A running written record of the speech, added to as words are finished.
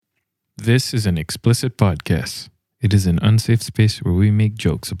This is an explicit podcast. It is an unsafe space where we make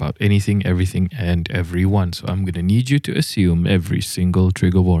jokes about anything, everything, and everyone. So I'm going to need you to assume every single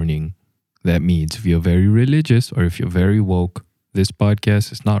trigger warning. That means if you're very religious or if you're very woke, this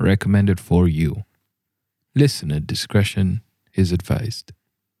podcast is not recommended for you. Listener discretion is advised.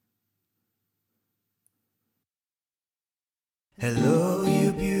 Hello,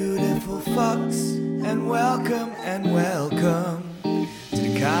 you beautiful fucks, and welcome to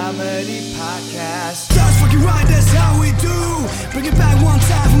the Comedy Podcast. That's fucking right, that's how we do. Bring it back one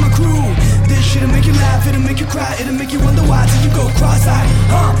time for my crew. This shit'll make you laugh, it'll make you cry, it'll make you wonder why till you go cross-eyed.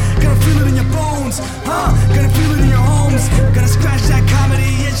 Gonna feel it in your bones, gonna feel it in your homes. Gonna scratch that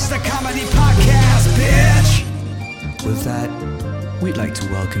comedy itch, it's the Comedy Podcast, bitch. With that, we'd like to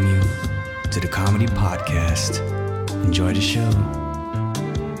welcome you to the Comedy Podcast. Enjoy the show.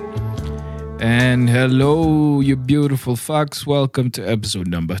 And hello, you beautiful fucks. Welcome to episode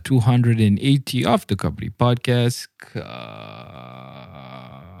number 280 of the Comedy Podcast.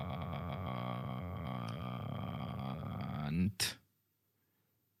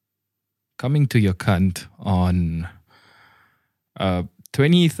 Coming to your cunt on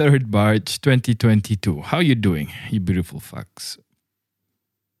 23rd March 2022. How you doing, you beautiful fucks?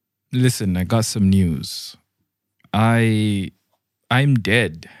 Listen, I got some news. I'm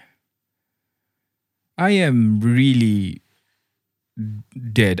dead. I am really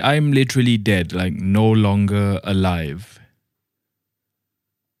dead. I'm literally dead, like no longer alive.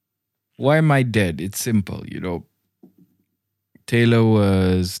 Why am I dead? It's simple, Taylor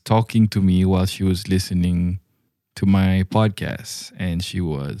was talking to me while she was listening to my podcast, and she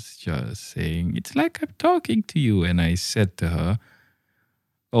was just saying, "It's like I'm talking to you." And I said to her,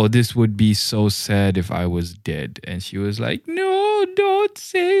 "Oh, this would be so sad if I was dead." And she was like, "No, don't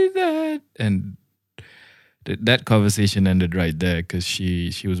say that." And that conversation ended right there because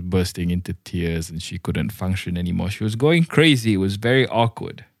she was bursting into tears and she couldn't function anymore. She was going crazy. It was very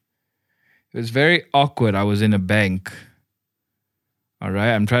awkward. I was in a bank. All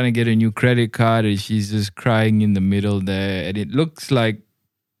right, I'm trying to get a new credit card and she's just crying in the middle there. And it looks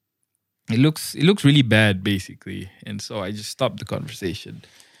really bad, basically. And so I just stopped the conversation.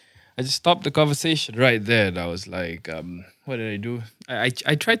 Right there. And I was like, what did I do? I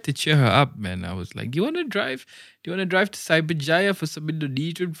tried to cheer her up, man. I was like, Do you want to drive to Cyberjaya for some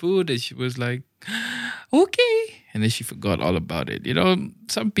Indonesian food? And she was like, okay. And then she forgot all about it.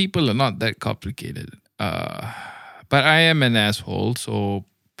 Some people are not that complicated. But I am an asshole, so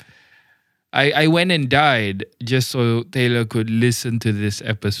I went and died just so Taylor could listen to this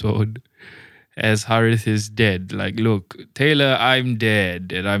episode as Harith is dead. Like, look, Taylor, I'm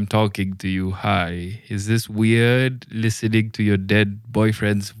dead and I'm talking to you. Hi. Is this weird, listening to your dead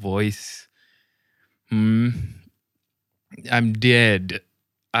boyfriend's voice? I'm dead.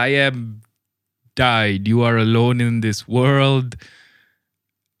 I am died. You are alone in this world.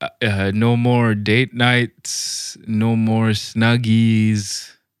 No more date nights. No more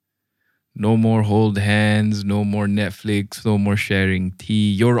snuggies. No more hold hands, no more Netflix, no more sharing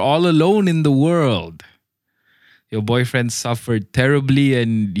tea. You're all alone in the world. Your boyfriend suffered terribly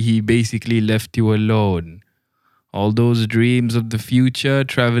and he basically left you alone. All those dreams of the future,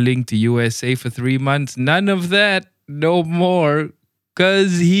 traveling to USA for 3 months, none of that, no more,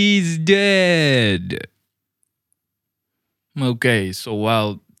 because he's dead. Okay, so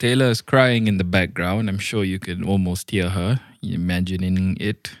while Taylor's crying in the background, I'm sure you can almost hear her, imagining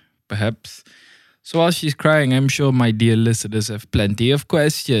it. Perhaps. So while she's crying, I'm sure my dear listeners have plenty of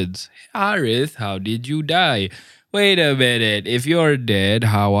questions. Harith, how did you die? Wait a minute. If you're dead,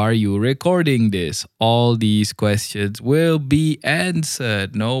 how are you recording this? All these questions will be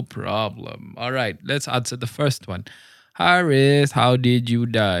answered. No problem. All right, let's answer the first one. Harith, how did you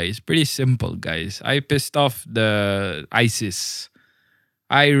die? It's pretty simple, guys. I pissed off the ISIS.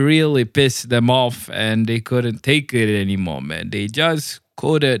 I really pissed them off and they couldn't take it anymore, man. They just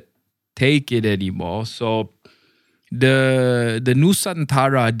couldn't take it anymore. So the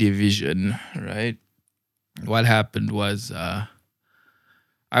Nusantara division, right? What happened was I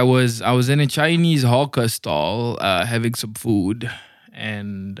was in a Chinese hawker stall having some food,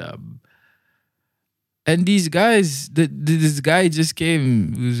 and these guys, this guy just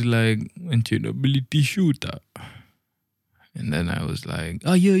came. He was like, "Want you to beli tissue tak?" And then I was like,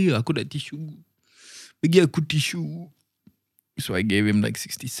 "Ya, aku nak tissue. Bagi aku tissue." So I gave him like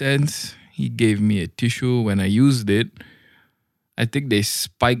 60 cents. He gave me a tissue. When I used it, I think they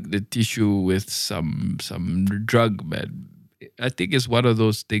spiked the tissue with some drug, man. I think it's one of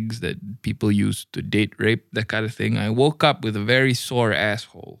those things that people use to date rape, that kind of thing. I woke up with a very sore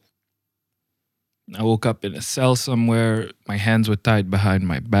asshole. I woke up in a cell somewhere. My hands were tied behind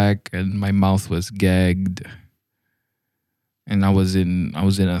my back and my mouth was gagged. And I was in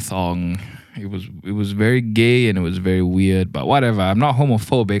a thong. It was very gay and it was very weird, but whatever. I'm not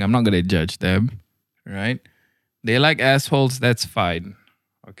homophobic. I'm not gonna judge them. Right? They like assholes, that's fine.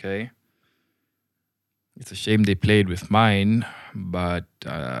 Okay. It's a shame they played with mine, but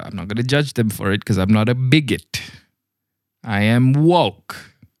I'm not gonna judge them for it because I'm not a bigot. I am woke.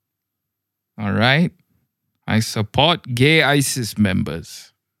 All right? I support gay ISIS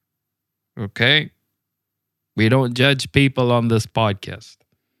members. Okay? We don't judge people on this podcast.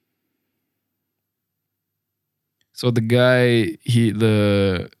 So the guy, he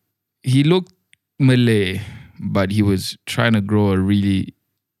looked Malay, but he was trying to grow a really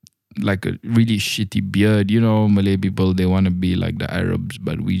shitty beard. You know, Malay people, they want to be like the Arabs,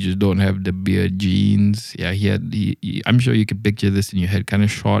 but we just don't have the beard genes. Yeah, I'm sure you can picture this in your head. Kind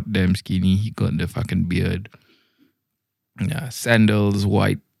of short, damn skinny. He got the fucking beard. Yeah, sandals,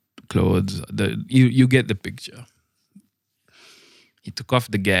 white clothes. You get the picture. He took off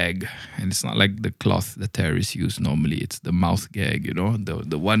the gag, and it's not like the cloth the terrorists use normally. It's the mouth gag,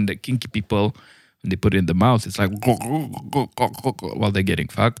 the one that kinky people, when they put it in the mouth, it's like while they're getting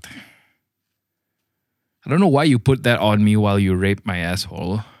fucked. I don't know why you put that on me while you rape my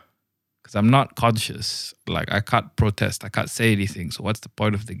asshole, because I'm not conscious. Like, I can't protest, I can't say anything. So what's the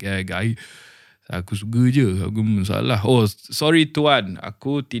point of the gag? Aku suka je, aku masalah. Oh, sorry tuan,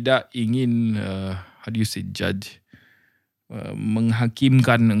 aku tidak ingin how do you say judge?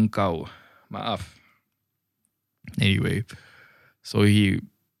 Menghakimkan engkau. Maaf. Anyway, so he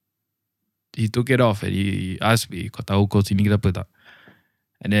took it off and he asked me, kau tahu kau sini kenapa tak?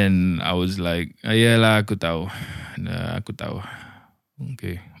 And then I was like, yalah aku tahu. Aku tahu.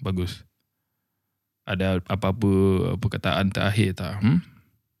 Okay, bagus. Ada apa-apa perkataan terakhir tak?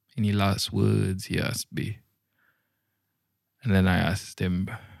 Any last words? He asked me. And then I asked him,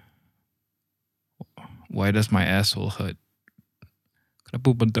 why does my asshole hurt?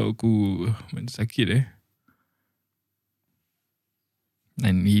 Kenapa pantat aku sakit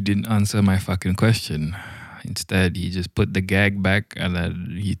And he didn't answer my fucking question. Instead, he just put the gag back and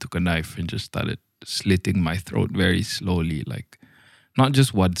then he took a knife and just started slitting my throat very slowly. Like, not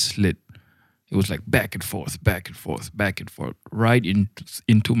just one slit. It was like back and forth, back and forth, back and forth, right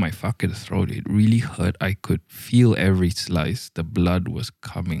into my fucking throat. It really hurt. I could feel every slice. The blood was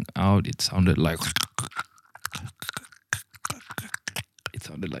coming out. It sounded like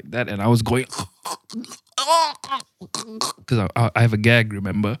that, and I was going because I have a gag.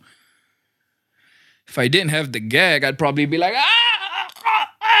 Remember, if I didn't have the gag, I'd probably be like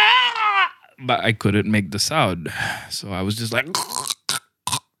but I couldn't make the sound, so I was just like.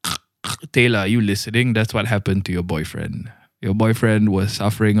 Taylor, are you listening? That's what happened to your boyfriend. Your boyfriend was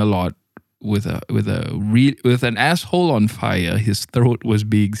suffering a lot with an asshole on fire. His throat was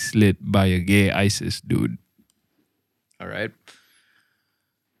being slit by a gay ISIS dude. All right.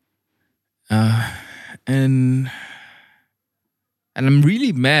 And I'm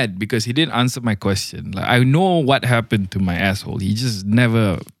really mad because he didn't answer my question. Like, I know what happened to my asshole. He just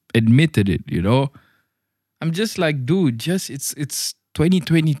never admitted it, I'm just like, dude, it's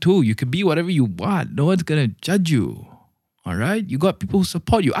 2022. You can be whatever you want. No one's gonna judge you. All right? You got people who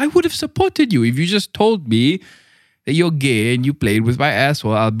support you. I would have supported you if you just told me that you're gay and you played with my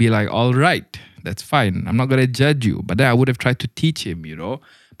asshole. I'll be like, all right, that's fine. I'm not gonna judge you. But then I would have tried to teach him,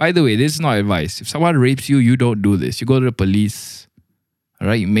 By the way, this is not advice. If someone rapes you, you don't do this. You go to the police. All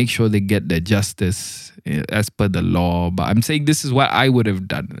right? You make sure they get their justice as per the law. But I'm saying this is what I would have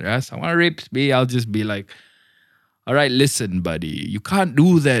done. Right? Someone rapes me, I'll just be like, all right, listen, buddy. You can't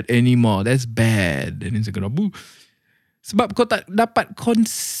do that anymore. That's bad. And he's like, sebab kau tak dapat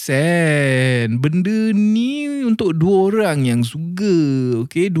konsen. Benda ni untuk dua orang yang suka.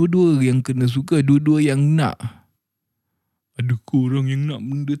 Okay? Dua-dua yang kena suka. Dua-dua yang nak. Ada korang yang nak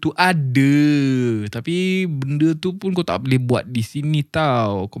benda tu? Ada. Tapi benda tu pun kau tak boleh buat di sini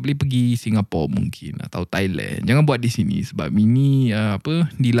tau. Kau boleh pergi Singapura mungkin. Atau Thailand. Jangan buat di sini. Sebab ini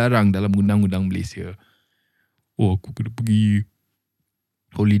dilarang dalam undang-undang Malaysia. Oh, aku kena pergi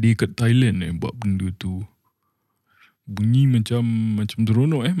holiday kat Thailand buat benda tu. Bunyi macam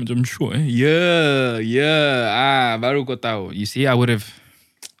seronok macam syok Yeah. Baru kau tahu. You see, I would have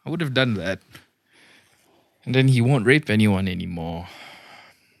done that. And then he won't rape anyone anymore.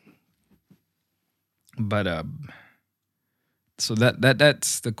 But so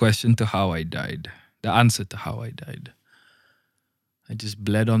that's the question to how I died. The answer to how I died. I just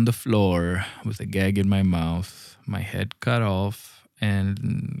bled on the floor with a gag in my mouth, my head cut off,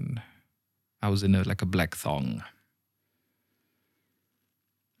 and I was in a black thong.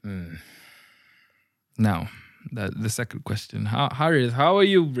 Now, the second question. Harith, how are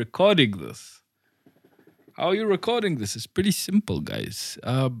you recording this? How are you recording this? It's pretty simple, guys.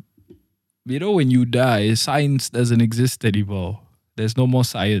 When you die, science doesn't exist anymore. There's no more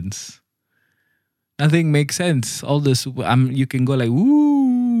science. Nothing makes sense. All this, you can go like, woo,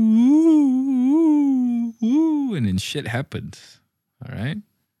 woo, woo, and then shit happens. All right?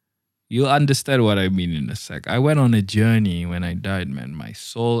 You'll understand what I mean in a sec. I went on a journey when I died, man. My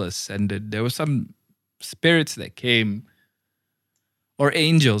soul ascended. There were some spirits that came, or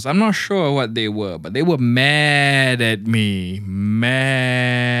angels. I'm not sure what they were, but they were mad at me. Mad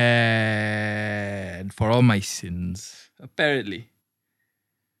for all my sins. Apparently,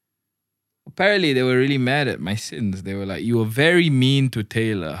 they were really mad at my sins. They were like, you were very mean to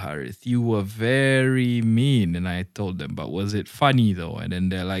Taylor, Harith. You were very mean. And I told them, but was it funny though? And then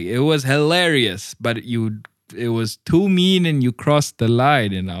they're like, it was hilarious, but it was too mean and you crossed the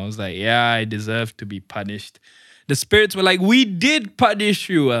line. And I was like, yeah, I deserve to be punished. The spirits were like, we did punish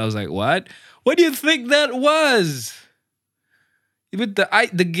you. I was like, what? What do you think that was? With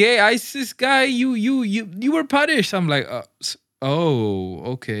the gay ISIS guy, you were punished. I'm like, oh,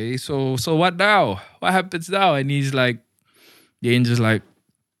 okay. So what now? What happens now? And he's like, the angel's like,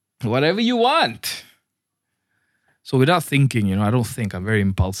 whatever you want. So without thinking, I don't think. I'm very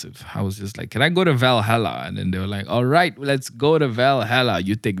impulsive. I was just like, can I go to Valhalla? And then they were like, all right, let's go to Valhalla.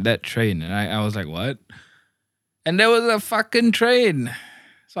 You take that train. And I was like, what? And there was a fucking train.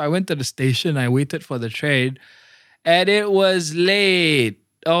 So I went to the station. I waited for the train. And it was late.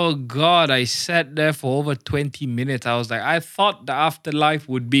 Oh, God, I sat there for over 20 minutes. I was like, I thought the afterlife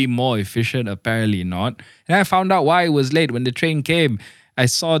would be more efficient. Apparently not. And I found out why it was late. When the train came, I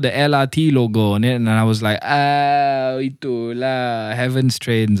saw the LRT logo on it. And I was like, itulah. Heaven's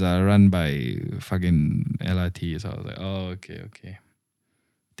trains are run by fucking LRT. So I was like, oh, okay. I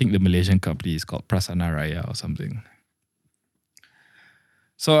think the Malaysian company is called Prasana Raya or something.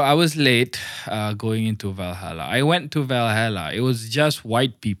 So I was late going into Valhalla. I went to Valhalla. It was just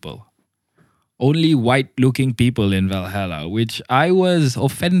white people. Only white-looking people in Valhalla, which I was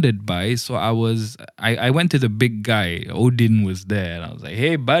offended by. So I went to the big guy. Odin was there. And I was like,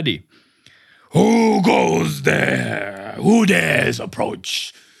 hey, buddy, who goes there? Who dares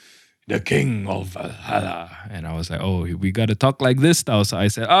approach the king of Valhalla? And I was like, oh, we got to talk like this now. So I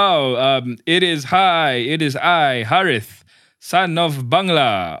said, it is I, Harith, son of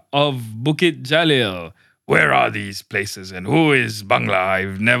Bangla of Bukit Jalil. Where are these places and who is Bangla?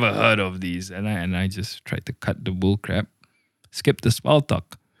 I've never heard of these. And I just tried to cut the bull crap, skip the small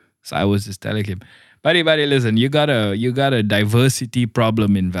talk. So I was just telling him, buddy, listen, you got a diversity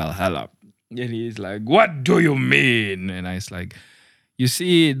problem in Valhalla. And he's like, what do you mean? And I was like, you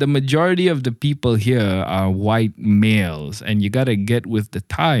see, the majority of the people here are white males and you got to get with the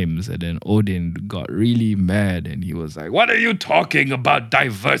times. And then Odin got really mad and he was like, what are you talking about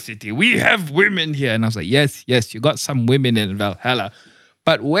diversity? We have women here. And I was like, yes, you got some women in Valhalla.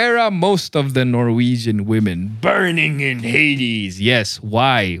 But where are most of the Norwegian women? Burning in Hades. Yes,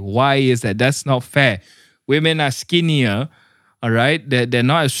 why? Why is that? That's not fair. Women are skinnier, all right? They're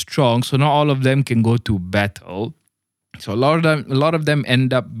not as strong, so not all of them can go to battle. So a lot of them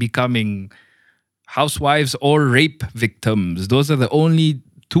end up becoming housewives or rape victims. Those are the only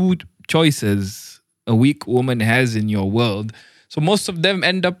two choices a weak woman has in your world. So most of them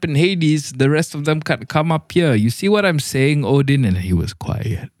end up in Hades. The rest of them can come up here. You see what I'm saying, Odin? And he was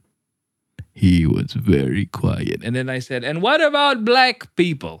quiet. He was very quiet. And then I said, and what about black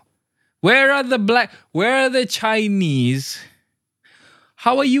people? Where are the Chinese?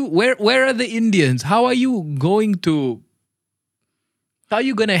 How are you? Where are the Indians? How are you going to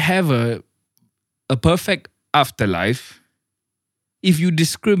have a perfect afterlife if you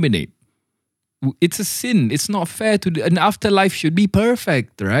discriminate? It's a sin. It's not fair an afterlife should be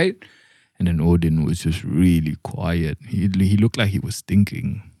perfect, right? And then Odin was just really quiet. He looked like he was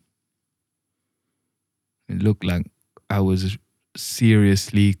thinking. It looked like I was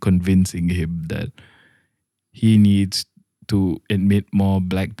seriously convincing him that he needs to admit more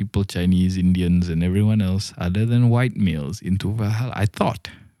black people, Chinese, Indians, and everyone else other than white males into Valhalla. I thought.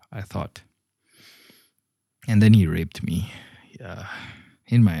 And then he raped me. Yeah,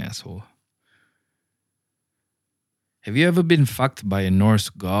 in my asshole. Have you ever been fucked by a Norse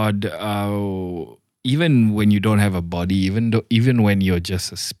god? Even when you don't have a body, even when you're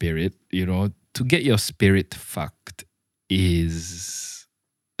just a spirit, to get your spirit fucked is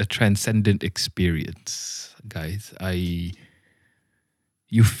a transcendent experience, guys.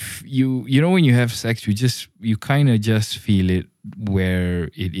 You when you have sex, you kind of just feel it where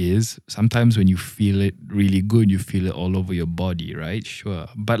it is. Sometimes when you feel it really good, you feel it all over your body, right? Sure.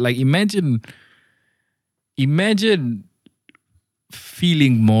 But like imagine imagine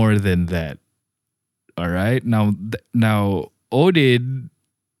feeling more than that. All right. Now Odin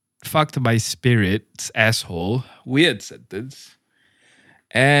fucked my spirit's asshole. Weird sentence.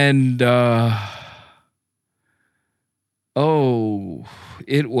 And oh,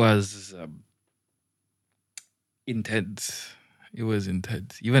 it was intense. It was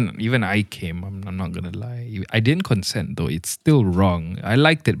intense. Even I came. I'm not gonna lie. I didn't consent though. It's still wrong. I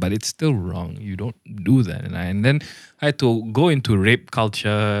liked it, but it's still wrong. You don't do that. And then I had to go into rape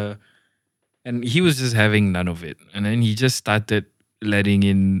culture, and he was just having none of it. And then he just started letting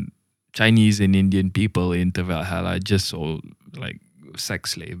in Chinese and Indian people into Valhalla just so like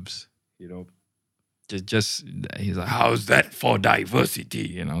sex slaves. You know, just he's like, how's that for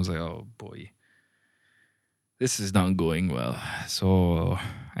diversity? And I was like, oh boy, this is not going well. So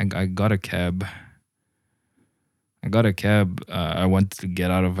I got a cab. I wanted to get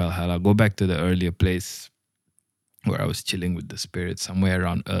out of Valhalla, go back to the earlier place where I was chilling with the spirits, somewhere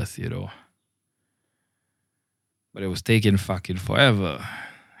around Earth, you know. But it was taking fucking forever.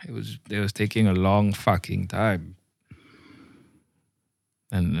 It was taking a long fucking time.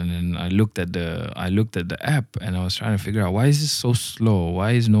 And then I looked at the app and I was trying to figure out, why is this so slow?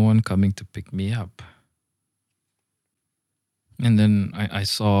 Why is no one coming to pick me up? And then I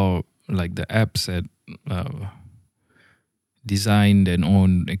saw like the app said designed and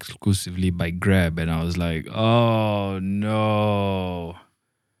owned exclusively by Grab, and I was like, oh no.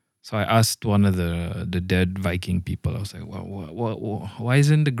 So I asked one of the dead Viking people, I was like, why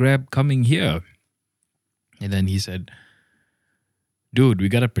isn't the Grab coming here? And then he said, dude, we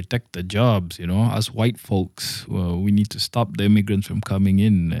got to protect the jobs, you know, us white folks. We need to stop the immigrants from coming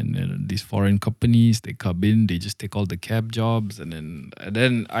in. And these foreign companies, they come in, they just take all the cab jobs. And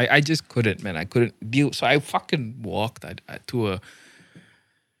then I just couldn't, man. I couldn't deal. So I fucking walked to a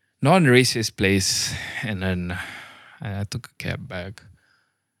non-racist place. And then I took a cab back.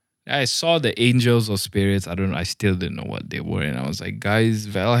 I saw the angels or spirits. I still didn't know what they were. And I was like, guys,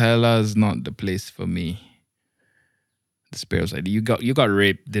 Valhalla is not the place for me. The spirit was like, you got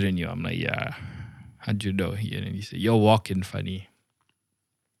raped, didn't you? I'm like, yeah. How'd you know? And he said, you're walking funny.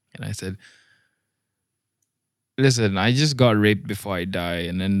 And I said, listen, I just got raped before I die.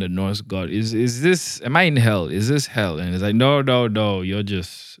 And then the Norse god, am I in hell? Is this hell? And it's like, no, you're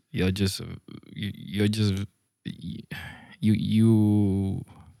just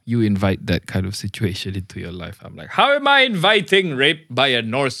you invite that kind of situation into your life. I'm like, how am I inviting rape by a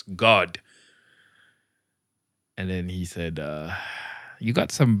Norse god? And then he said, you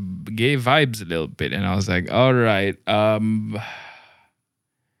got some gay vibes a little bit. And I was like, all right,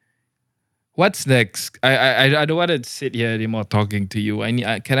 what's next? I don't want to sit here anymore talking to you.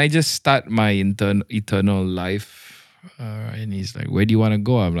 Can I just start my eternal life? And he's like, where do you want to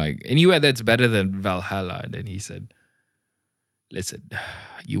go? I'm like, anywhere that's better than Valhalla. And then he said, listen,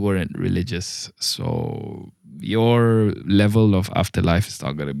 you weren't religious, so your level of afterlife is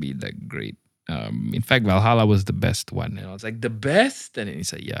not going to be that great. In fact, Valhalla was the best one. And I was like, the best? And he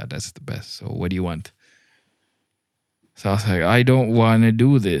said, yeah, that's the best. So what do you want? So I was like, I don't want to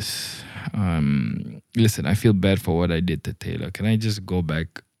do this. Listen, I feel bad for what I did to Taylor. Can I just go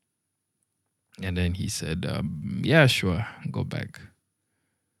back? And then he said, yeah, sure, go back.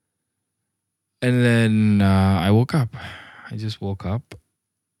 And then I woke up. I just woke up.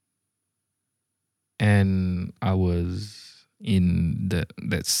 And I was in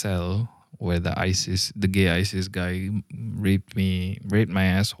that cell where the gay ISIS guy raped my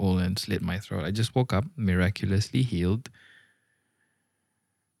asshole and slit my throat. I just woke up, miraculously healed.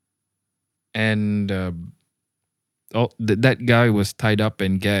 And that guy was tied up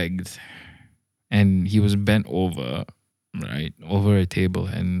and gagged. And he was bent over, right, over a table.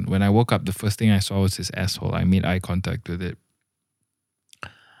 And when I woke up, the first thing I saw was his asshole. I made eye contact with it.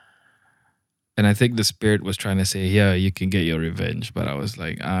 And I think the spirit was trying to say, yeah, you can get your revenge. But I was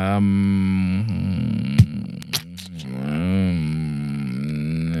like, So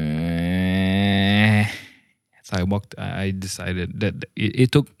I decided that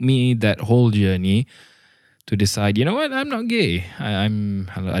it took me that whole journey to decide, you know what, I'm not gay. I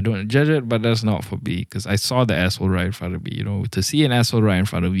don't judge it, but that's not for me. Because I saw the asshole right in front of me. You know, to see an asshole right in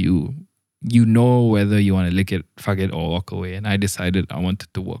front of you, you know whether you want to lick it, fuck it, or walk away. And I decided I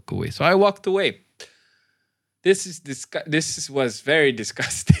wanted to walk away. So I walked away. This was very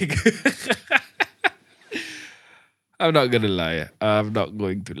disgusting. I'm not going to lie. I'm not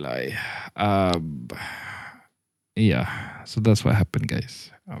going to lie. Yeah. So that's what happened, guys.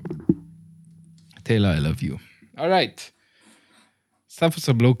 Taylor, I love you. All right. It's time for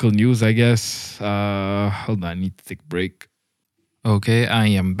some local news, I guess. Hold on. I need to take a break. Okay, I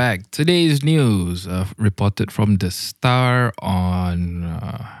am back. Today's news reported from the Star on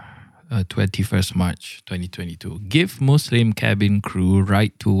 21st March 2022. Give Muslim cabin crew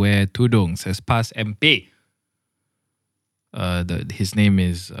right to wear tudung, says PAS MP. His name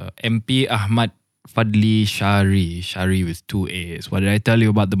is MP Ahmad Fadli Shari. Shari with two A's. What did I tell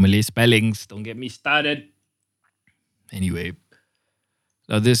you about the Malay spellings? Don't get me started. Anyway,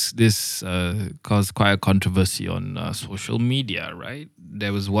 this caused quite a controversy on social media, right?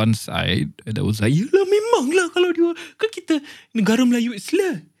 There was one side that was like, "Yalah memang lah kalau dia kan kita negara Melayu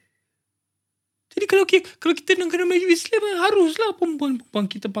Islam. Jadi kalau kita negara Melayu Islam haruslah perempuan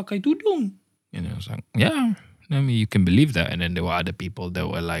kita pakai tudung." And I was like, yeah, I mean you can believe that. And then there were other people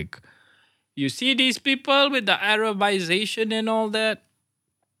that were like, "You see these people with the Arabization and all that."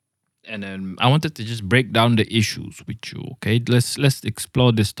 And then I wanted to just break down the issues with you. Okay, let's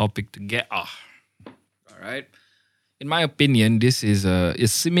explore this topic together. All right. In my opinion, this is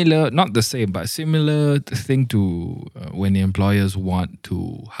similar, not the same, but similar thing to when the employers want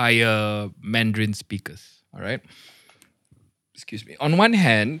to hire Mandarin speakers. All right. Excuse me. On one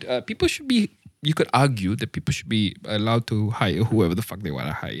hand, people should be. You could argue that people should be allowed to hire whoever the fuck they want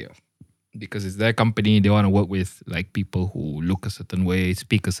to hire, because it's their company. They want to work with like people who look a certain way,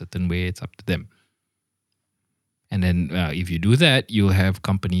 speak a certain way. It's up to them. And then if you do that, you'll have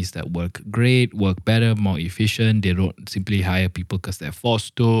companies that work great, work better, more efficient. They don't simply hire people because they're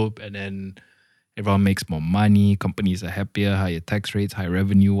forced to. And then everyone makes more money. Companies are happier, higher tax rates, high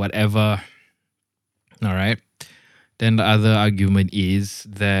revenue, whatever. All right. Then the other argument is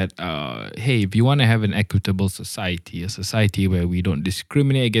that, hey, if you want to have an equitable society, a society where we don't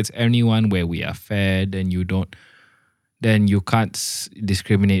discriminate against anyone, where we are fair, then you can't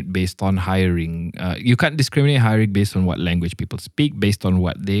discriminate based on hiring. You can't discriminate hiring based on what language people speak, based on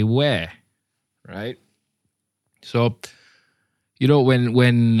what they wear, right? So,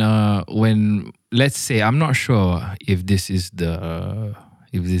 when let's say, I'm not sure if this is the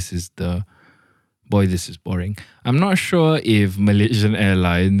boy, this is boring. I'm not sure if Malaysian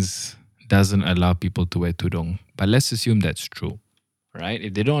Airlines doesn't allow people to wear tudung, but let's assume that's true, right?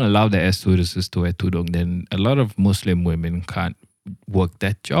 If they don't allow the air stewardesses to wear tudung, then a lot of Muslim women can't work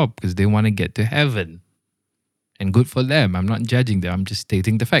that job because they want to get to heaven. And good for them. I'm not judging them. I'm just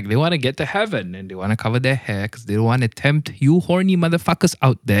stating the fact. They want to get to heaven and they want to cover their hair because they don't want to tempt you horny motherfuckers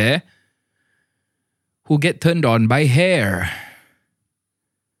out there who get turned on by hair.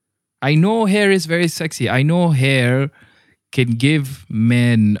 I know hair is very sexy. I know hair can give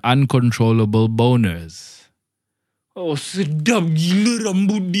men uncontrollable boners. Oh, sedap gila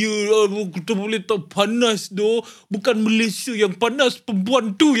rambut dia. Kita boleh tahu panas doh. Bukan Malaysia yang panas,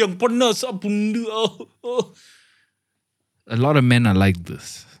 perempuan tu yang panas. Apa benda? A lot of men are like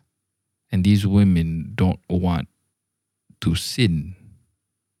this. And these women don't want to sin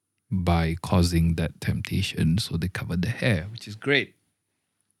by causing that temptation. So they cover the hair, which is great.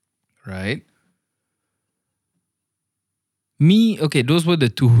 Right? Those were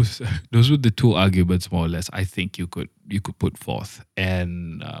the two arguments more or less I think you could put forth.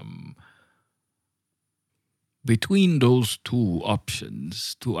 And between those two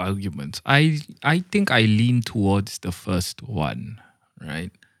options, two arguments, I think I lean towards the first one, right?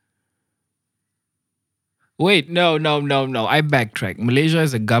 Wait, no. I backtrack. Malaysia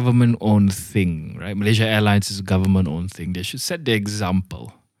is a government-owned thing, right? Malaysia Airlines is a government-owned thing. They should set the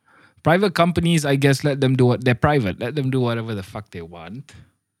example. Private companies, I guess, let them do what they're private. Let them do whatever the fuck they want.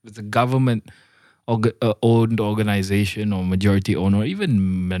 If it's a government-owned organization or majority-owned or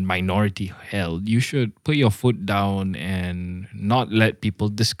even minority held, you should put your foot down and not let people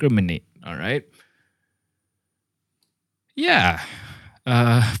discriminate. All right? Yeah.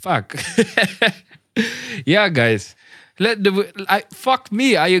 Fuck. Yeah, guys. Fuck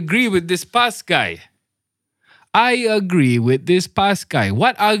me. I agree with this PAS guy.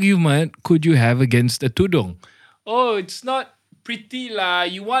 What argument could you have against the tudung? Oh, it's not pretty lah.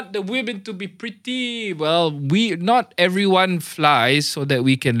 You want the women to be pretty. Well, not everyone flies so that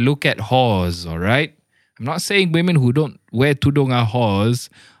we can look at whores, all right? I'm not saying women who don't wear tudung are whores.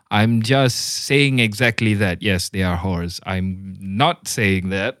 I'm just saying exactly that. Yes, they are whores. I'm not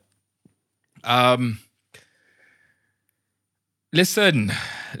saying that. Listen.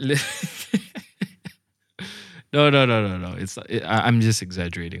 No. I'm just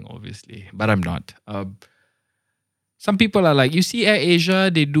exaggerating, obviously, but I'm not. Some people are like, you see Air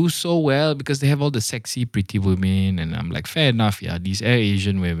Asia, they do so well because they have all the sexy, pretty women. And I'm like, fair enough, yeah. These Air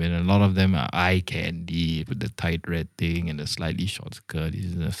Asian women, a lot of them are eye candy with the tight red thing and the slightly short skirt.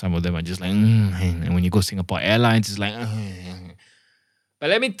 Some of them are just like, and when you go Singapore Airlines, it's like, But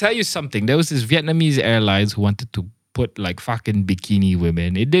let me tell you something. There was this Vietnamese Airlines who wanted to put like fucking bikini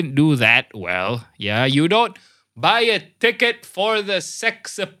women. It didn't do that well. Yeah, you don't buy a ticket for the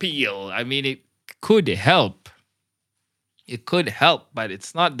sex appeal. I mean, it could help. It could help, but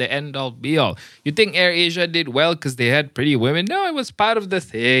it's not the end all be all. You think AirAsia did well because they had pretty women? No, it was part of the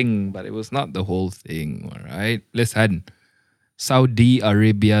thing, but it was not the whole thing. All right, listen. Saudi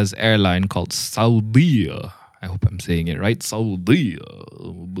Arabia's airline called Saudia. I hope I'm saying it right. Saudia.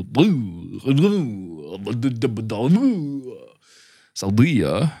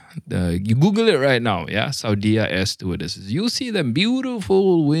 Saudia. You Google it right now. Yeah, Saudia air stewardesses. You see them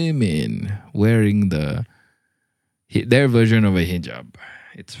beautiful women wearing their version of a hijab.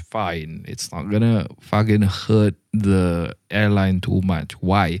 It's fine. It's not gonna fucking hurt the airline too much.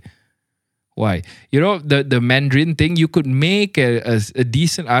 Why? You know, the Mandarin thing, you could make a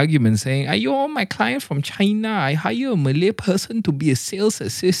decent argument saying, are you all my client from China? I hire a Malay person to be a sales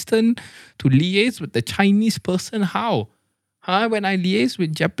assistant to liaise with the Chinese person. How? When I liaise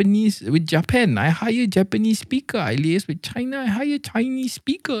with Japan, I hire Japanese speaker. I liaise with China, I hire Chinese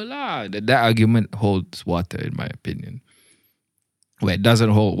speaker lah. That argument holds water in my opinion. Where it doesn't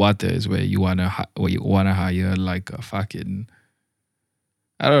hold water is where you wanna hire like a fucking,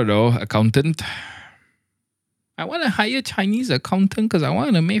 I don't know, accountant. I want to hire Chinese accountant because I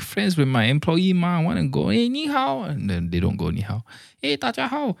want to make friends with my employee ma. I want to go, hey, ni hao. And then they don't go ni hao. Hey, da jia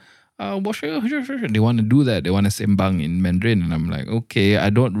hao. They want to do that. They want to sembang in Mandarin. And I'm like, okay, I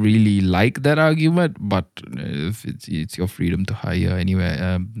don't really like that argument, but if it's your freedom to hire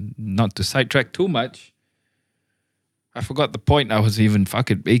anyway. Not to sidetrack too much. I forgot the point I was even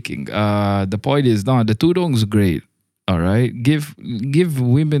fucking making. The point is, no, the tudong's great. All right, give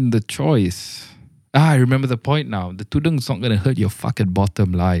women the choice. I remember the point now. The tudong's not gonna hurt your fucking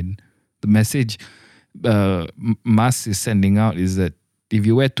bottom line. The message Mas is sending out is that if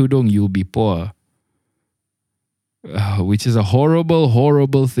you wear tudong, you'll be poor. Which is a horrible,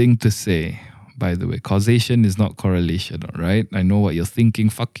 horrible thing to say. By the way, causation is not correlation. All right, I know what you're thinking.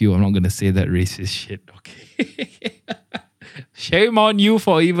 Fuck you. I'm not gonna say that racist shit. Okay. Shame on you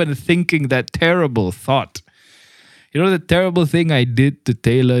for even thinking that terrible thought. You know the terrible thing I did to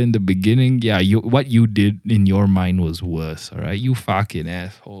Taylor in the beginning? Yeah, what you did in your mind was worse, all right? You fucking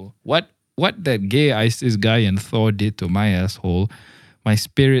asshole. What that gay ISIS guy and Thor did to my asshole, my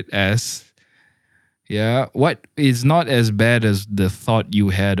spirit ass, yeah, what is not as bad as the thought you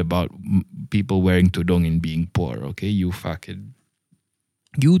had about people wearing tudong and being poor, okay? You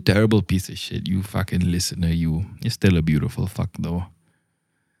terrible piece of shit. You fucking listener, you're still a beautiful fuck though.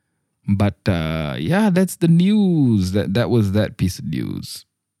 But yeah, that's the news. That was that piece of news.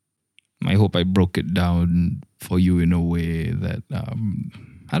 I hope I broke it down for you in a way that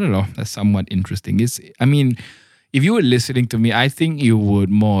I don't know, that's somewhat interesting. I mean, if you were listening to me, I think you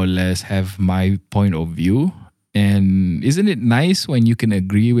would more or less have my point of view. And isn't it nice when you can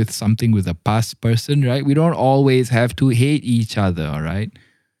agree with something with a past person, right? We don't always have to hate each other, all right?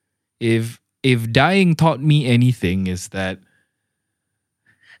 If dying taught me anything, is that,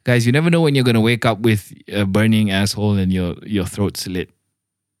 guys, you never know when you're going to wake up with a burning asshole and your throat slit.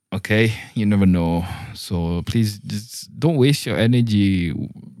 Okay? You never know. So please just don't waste your energy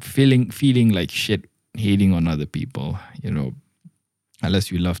feeling like shit, hating on other people, you know.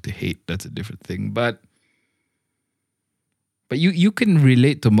 Unless you love to hate, that's a different thing. But you can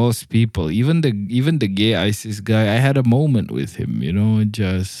relate to most people. Even the gay ISIS guy, I had a moment with him, you know,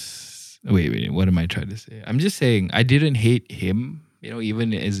 just wait, what am I trying to say? I'm just saying I didn't hate him. You know,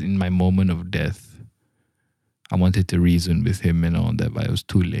 even as in my moment of death, I wanted to reason with him and all that, but it was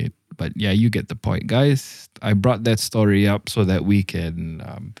too late. But yeah, you get the point, guys. I brought that story up so that we can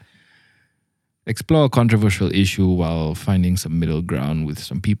explore a controversial issue while finding some middle ground with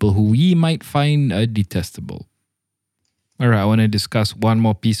some people who we might find detestable. All right, I want to discuss one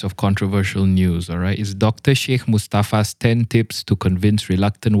more piece of controversial news, all right? It's Dr. Sheikh Mustafa's 10 tips to convince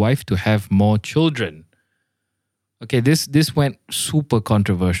reluctant wife to have more children. Okay, this went super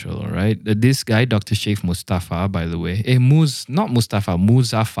controversial, all right? This guy, Dr. Sheikh Mustafa, by the way. Muzaffar.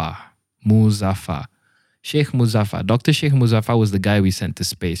 Sheikh Muzaffar. Dr. Sheikh Muzaffar was the guy we sent to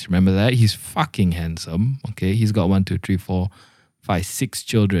space. Remember that? He's fucking handsome, okay? He's got 6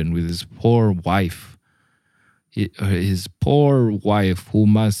 children with his poor wife. His poor wife, who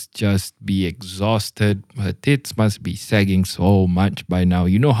must just be exhausted. Her tits must be sagging so much by now.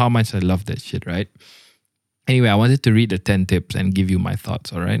 You know how much I love that shit, right? Anyway, I wanted to read the 10 tips and give you my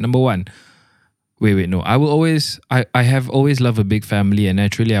thoughts, all right? Number 1. I have always loved a big family and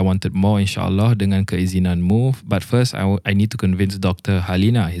naturally I wanted more, inshallah, dengan keizinanmu. But first, I need to convince Dr.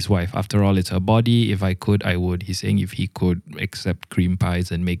 Halina, his wife. After all, it's her body. If I could, I would. He's saying if he could accept cream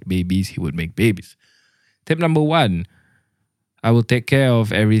pies and make babies, he would make babies. Tip number 1, I will take care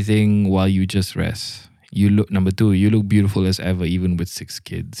of everything while you just rest. Number 2, you look beautiful as ever, even with 6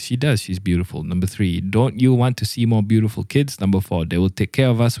 kids. She does, she's beautiful. Number 3, don't you want to see more beautiful kids? Number 4, they will take care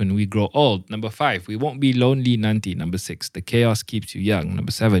of us when we grow old. Number 5, we won't be lonely nanti. Number 6, the chaos keeps you young.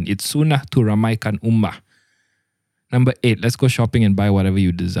 Number 7, it's sunnah to ramaikan ummah. Number 8, let's go shopping and buy whatever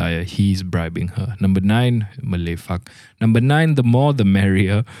you desire. He's bribing her. Number 9, Malay fuck. Number 9, the more the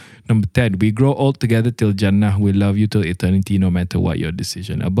merrier. Number 10, we grow old together till Jannah. We love you till eternity, no matter what your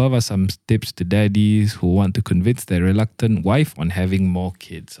decision. Above are some tips to daddies who want to convince their reluctant wife on having more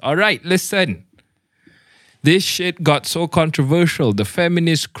kids. All right, listen. This shit got so controversial. The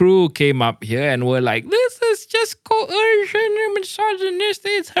feminist crew came up here and were like, this is just coercion and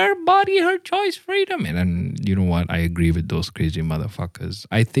misogynistic. It's her body, her choice, freedom. And then, you know what? I agree with those crazy motherfuckers.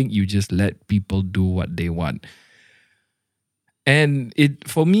 I think you just let people do what they want. And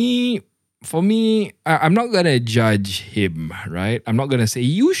for me, I'm not going to judge him, right? I'm not going to say,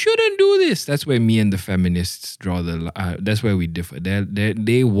 you shouldn't do this. That's where me and the feminists draw the that's where we differ.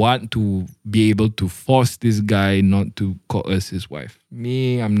 They want to be able to force this guy not to coerce his wife.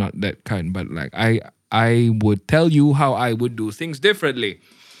 Me, I'm not that kind. But like, I would tell you how I would do things differently.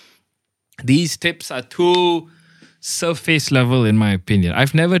 These tips are too surface level in my opinion.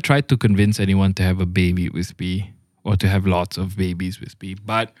 I've never tried to convince anyone to have a baby with me or to have lots of babies with me.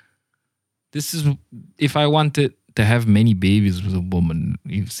 But this is, if I wanted to have many babies with a woman,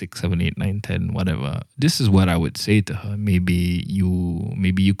 6, 7, 8, 9, 10, whatever, this is what I would say to her. Maybe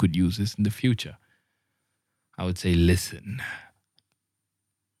you could use this in the future. I would say, listen,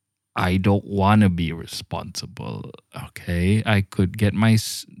 I don't want to be responsible, okay? I could get my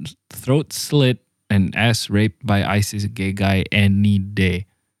throat slit and ass raped by ISIS gay guy any day.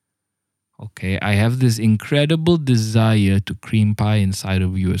 Okay, I have this incredible desire to cream pie inside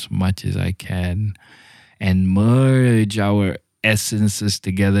of you as much as I can and merge our essences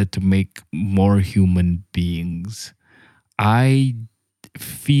together to make more human beings. I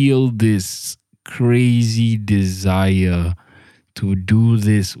feel this crazy desire to do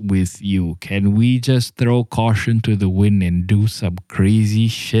this with you. Can we just throw caution to the wind and do some crazy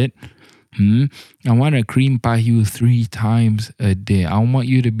shit? I want to cream pie you 3 times a day. I want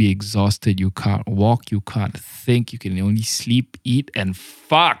you to be exhausted. You can't walk. You can't think. You can only sleep, eat, and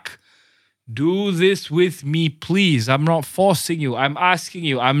fuck. Do this with me, please. I'm not forcing you. I'm asking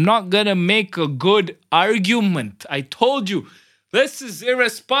you. I'm not going to make a good argument. I told you, this is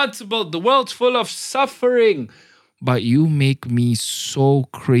irresponsible. The world's full of suffering. But you make me so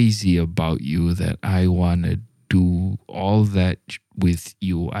crazy about you that I want to do all that with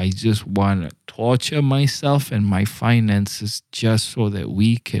you. I just want to torture myself and my finances just so that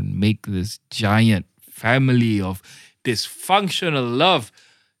we can make this giant family of dysfunctional love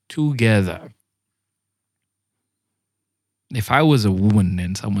together. If I was a woman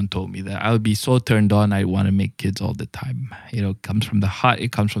and someone told me that, I would be so turned on. I want to make kids all the time. You know, it comes from the heart,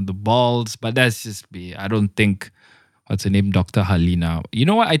 it comes from the balls, but that's just me. I don't think, what's her name? Dr. Halina. You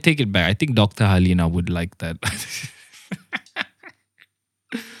know what? I take it back. I think Dr. Halina would like that.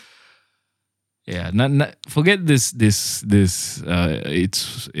 Yeah, forget this. It's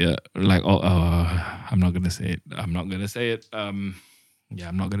like I'm not gonna say it. I'm not gonna say it. Yeah,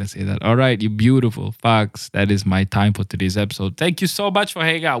 I'm not gonna say that. All right, you beautiful fucks. That is my time for today's episode. Thank you so much for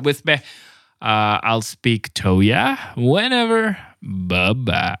hanging out with me. I'll speak to ya whenever. Bye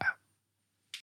bye.